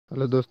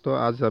Hello दोस्तों,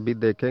 आज अभी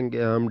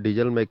देखेंगे हम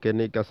डीजल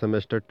मैकेनिक का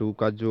सेमेस्टर 2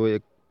 का जो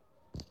एक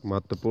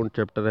महत्वपूर्ण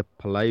चैप्टर है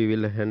फ्लाई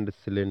व्हील हैंड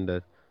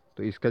सिलेंडर।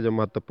 तो इसका जो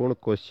महत्वपूर्ण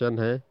क्वेश्चन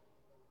है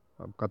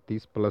आपका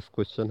 30+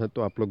 क्वेश्चन है,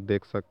 तो आप लोग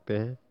देख सकते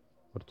हैं।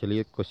 और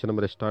चलिए क्वेश्चन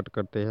नंबर स्टार्ट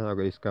करते हैं।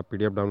 अगर इसका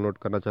पीडीएफ डाउनलोड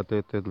करना चाहते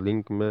हो तो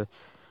लिंक में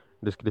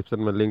डिस्क्रिप्शन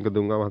में लिंक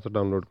दूंगा, वहां से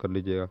डाउनलोड कर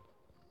लीजिएगा।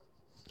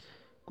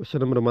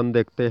 क्वेश्चन नंबर 1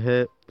 देखते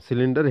हैं।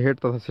 सिलेंडर हेड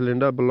तथा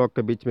सिलेंडर ब्लॉक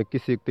के बीच में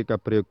किस युक्ति का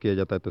प्रयोग किया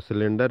जाता है? तो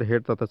सिलेंडर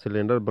हेड तथा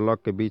सिलेंडर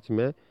ब्लॉक के बीच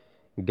में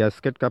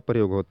गैस्केट का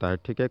प्रयोग होता है।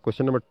 ठीक है।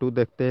 क्वेश्चन नंबर 2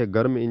 देखते हैं।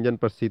 गर्म इंजन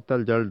पर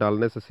शीतल जल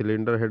डालने से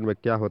सिलेंडर हेड में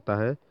क्या होता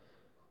है?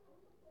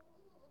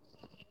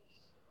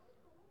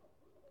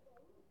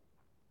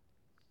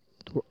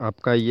 तो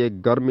आपका ये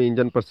गर्म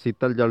इंजन पर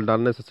शीतल जल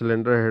डालने से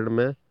सिलेंडर हेड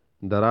में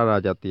दरार आ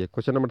जाती है।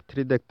 क्वेश्चन नंबर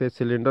 3 देखते हैं।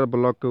 सिलेंडर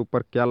ब्लॉक के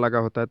ऊपर क्या लगा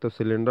होता है? तो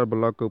सिलेंडर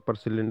ब्लॉक के ऊपर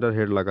सिलेंडर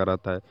हेड लगा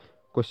रहता है।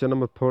 क्वेश्चन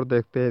नंबर 4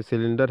 देखते हैं।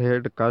 सिलेंडर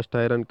हेड कास्ट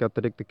आयरन के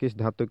अतिरिक्त किस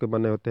धातु के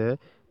बने होते हैं?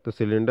 तो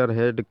सिलेंडर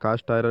हेड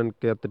कास्ट आयरन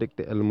के अतिरिक्त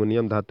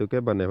एल्युमिनियम धातु के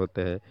बने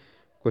होते हैं।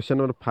 क्वेश्चन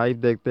नंबर 5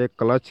 देखते हैं।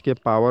 क्लच के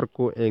पावर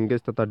को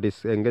एंगेज तथा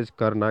डिसएंगेज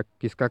करना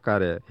किसका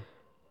कार्य है?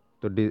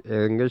 तो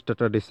एंगेज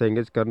तथा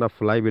डिसएंगेज करना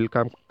फ्लाई व्हील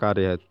का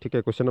कार्य है। ठीक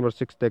है। क्वेश्चन नंबर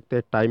 6 देखते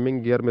हैं।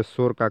 टाइमिंग गियर में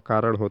शोर का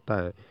कारण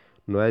होता है।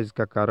 नॉइज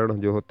का कारण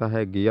जो होता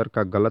है गियर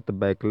का गलत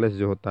बैकलेस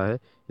जो होता है,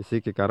 इसी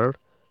के कारण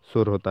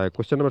शोर होता है।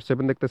 क्वेश्चन नंबर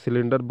 7 देखते हैं।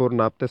 सिलेंडर बोर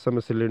नापते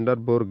समय सिलेंडर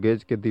बोर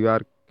गेज के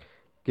दीवार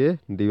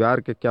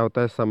के क्या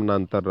होता है,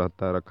 समानांतर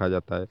रखा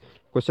जाता है।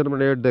 क्वेश्चन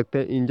नंबर 8 देखते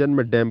हैं। इंजन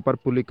में डैम्पर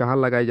पुली कहाँ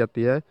लगाई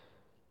जाती है?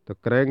 तो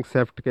क्रैंक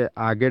शेफ्ट के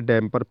आगे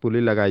डैम्पर पुली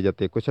लगाई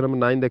जाती है। क्वेश्चन नंबर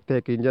 9 देखते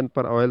हैं कि इंजन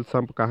पर ऑयल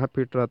सम्प कहाँ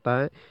फिट रहता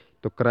है?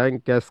 तो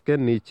क्रैंक केस के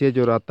नीचे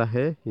जो रहता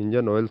है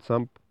इंजन ऑयल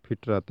सम्प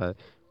फिट रहता है।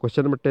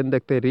 क्वेश्चन नंबर 10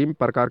 देखते हैं। रिम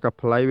प्रकार का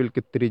फ्लाईव्हील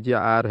की त्रिज्या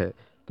आर है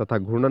तथा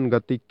घूर्णन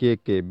गति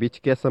के बीच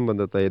क्या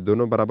संबंध होता है? ये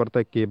दोनों बराबर होता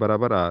है, के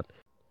बराबर आर।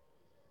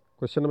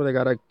 Question number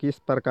 11। किस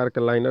प्रकार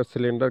के लाइनर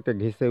सिलेंडर के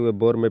घिसे हुए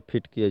बोर में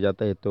फिट किए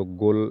जाते हैं? तो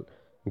गोल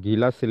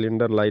गीला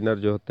सिलेंडर लाइनर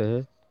जो होते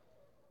हैं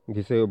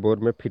घिसे हुए बोर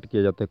में फिट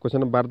किए जाते हैं। क्वेश्चन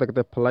नंबर 12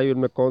 देखते हैं। फ्लाई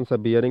में कौन सा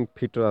बियरिंग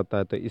फिट रहता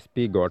है? तो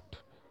स्पीगॉट।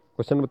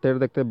 क्वेश्चन नंबर 13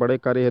 देखते हैं। बड़े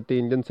कार्य हेतु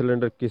इंजन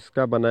सिलेंडर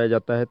किसका बनाया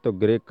जाता है? तो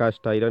ग्रे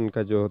कास्ट आयरन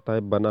का जो होता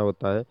है बना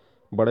होता है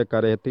बड़े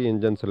कार्य हेतु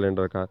इंजन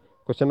सिलेंडर का।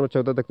 क्वेश्चन नंबर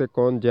 14 देखते हैं।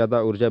 कौन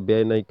ज़्यादा ऊर्जा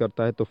व्यय नहीं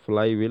करता है? तो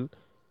फ्लाई व्हील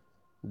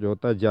जो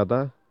होता है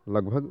ज़्यादा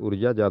लगभग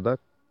ऊर्जा ज़्यादा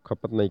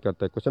खपत नहीं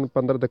करता है। क्वेश्चन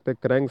 15 देखते हैं।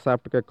 क्रैंक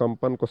शाफ्ट के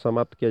कंपन को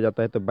समाप्त किया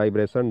जाता है तो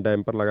वाइब्रेशन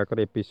डैम्पर लगाकर।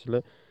 ये पिछले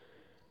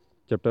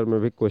चैप्टर में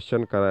भी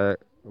क्वेश्चन कराया,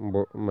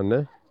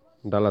 मैंने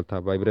डाला था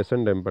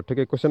वाइब्रेशन डैम्पर। ठीक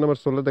है। क्वेश्चन नंबर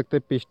 16 देखते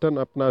हैं। पिस्टन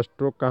अपना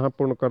स्ट्रोक कहाँ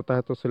पूर्ण करता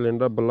है? तो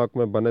सिलेंडर ब्लॉक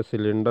में बने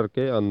सिलेंडर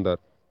के अंदर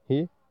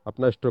ही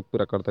अपना स्ट्रोक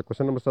पूरा करता है।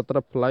 Question number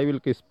 17। फ्लाईव्हील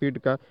की स्पीड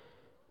का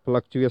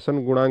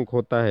फ्लक्चुएशन गुणांक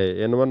होता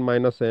है N1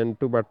 माइनस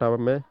N2 बटा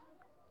में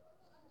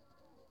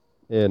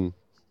N।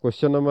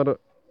 क्वेश्चन नंबर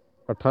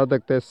 18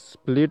 देखते हैं।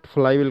 स्प्लिट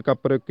फ्लाईव्हील का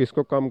प्रयोग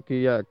किसको कम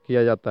किया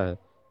किया जाता है?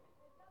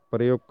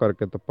 प्रयोग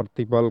करके तो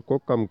प्रतिबल को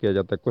कम किया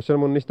जाता है। क्वेश्चन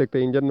नंबर 19 देखते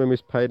हैं। इंजन में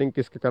मिसफायरिंग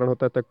किसके कारण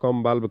होता है? तो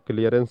कम वाल्व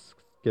क्लियरेंस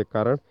के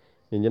कारण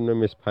इंजन में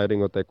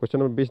मिसफायरिंग होता है। क्वेश्चन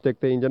नंबर 20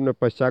 देखते हैं। इंजन में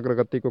पश्चाग्र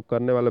गति को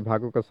करने वाले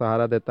भागों का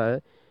सहारा देता है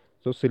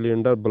तो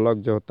सिलेंडर ब्लॉक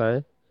जो होता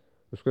है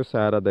उसको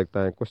सहारा देता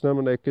है। क्वेश्चन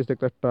नंबर 21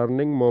 देखते हैं।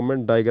 टर्निंग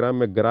मोमेंट डायग्राम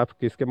में ग्राफ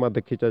किसके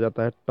माध्य खींचा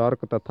जाता है?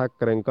 टॉर्क तथा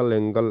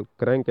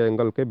क्रैंक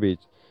एंगल के बीच।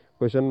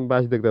 क्वेश्चन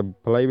 22 देखते हैं।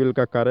 फ्लाईव्हील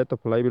का कार्य, तो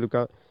फ्लाईव्हील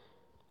का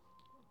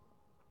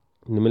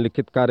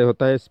निम्नलिखित कार्य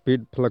होता है।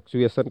 स्पीड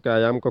फ्लक्चुएशन के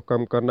आयाम को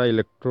कम करना,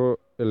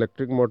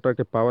 इलेक्ट्रिक मोटर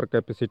के पावर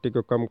कैपेसिटी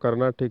को कम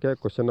करना। ठीक है।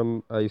 क्वेश्चन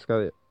नंबर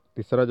इसका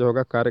तीसरा जो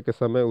होगा कार्य के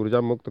समय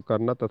ऊर्जा मुक्त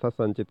करना तथा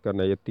संचित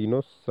करना। ये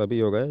तीनों सभी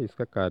हो गए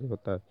इसका कार्य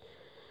होता है।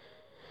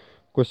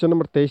 क्वेश्चन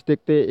नंबर 23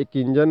 देखते हैं। एक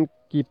इंजन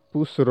की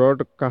पुश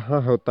रॉड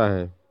कहाँ होता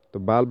है? तो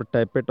बाल्ब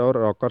टैपेट और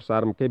रॉकर्स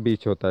आर्म के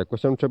बीच होता है।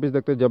 क्वेश्चन नंबर 24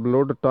 देखते हैं। जब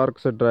लोड टॉर्क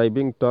से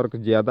ड्राइविंग टॉर्क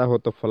ज्यादा हो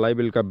तो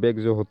फ्लाई का बेग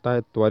जो होता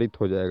है त्वरित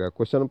हो जाएगा।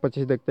 क्वेश्चन नंबर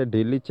 25 देखते हैं।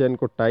 ढीली चेन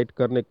को टाइट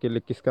करने के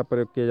लिए किसका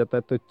प्रयोग किया जाता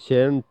है? तो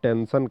चेन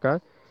टेंशन का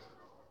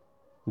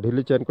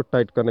ढीली चेन को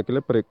टाइट करने के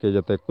लिए प्रयोग किया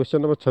जाता है।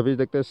 क्वेश्चन नंबर 26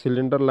 देखते हैं।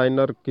 सिलेंडर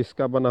लाइनर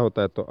किसका बना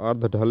होता है? तो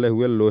अर्ध ढले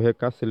हुए लोहे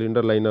का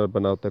सिलेंडर लाइनर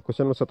बना होता है।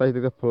 क्वेश्चन नंबर 27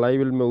 देखते हैं। फ्लाई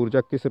में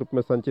ऊर्जा किस रूप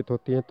में संचित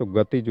होती है? तो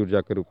गतिज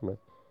ऊर्जा के रूप में।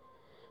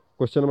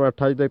 क्वेश्चन नंबर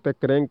 28 देखते हैं।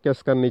 क्रैंक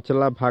केस का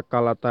निचला भाग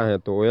कहलाता है?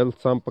 तो ऑयल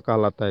संप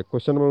कहलाता है।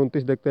 क्वेश्चन नंबर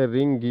 29 देखते हैं।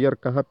 रिंग गियर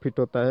कहाँ फिट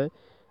होता है?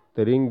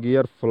 तो रिंग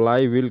गियर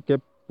फ्लाई व्हील के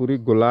पूरी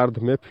गोलार्ध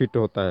में फिट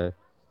होता है।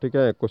 ठीक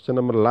है। क्वेश्चन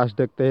नंबर लास्ट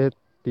देखते हैं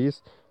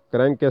 30।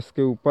 क्रैंक केस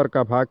के ऊपर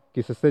का भाग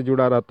किससे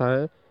जुड़ा रहता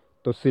है?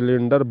 तो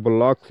सिलेंडर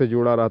ब्लॉक से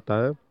जुड़ा रहता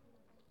है।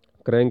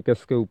 क्रैंक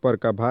केस के ऊपर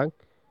का भाग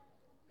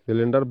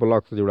सिलेंडर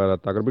ब्लॉक से जुड़ा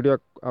रहता है। अगर वीडियो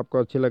आपको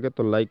अच्छी लगे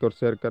तो लाइक और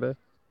शेयर करें।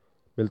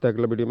 मिलते हैं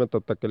अगले वीडियो में,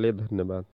 तब तक के लिए धन्यवाद।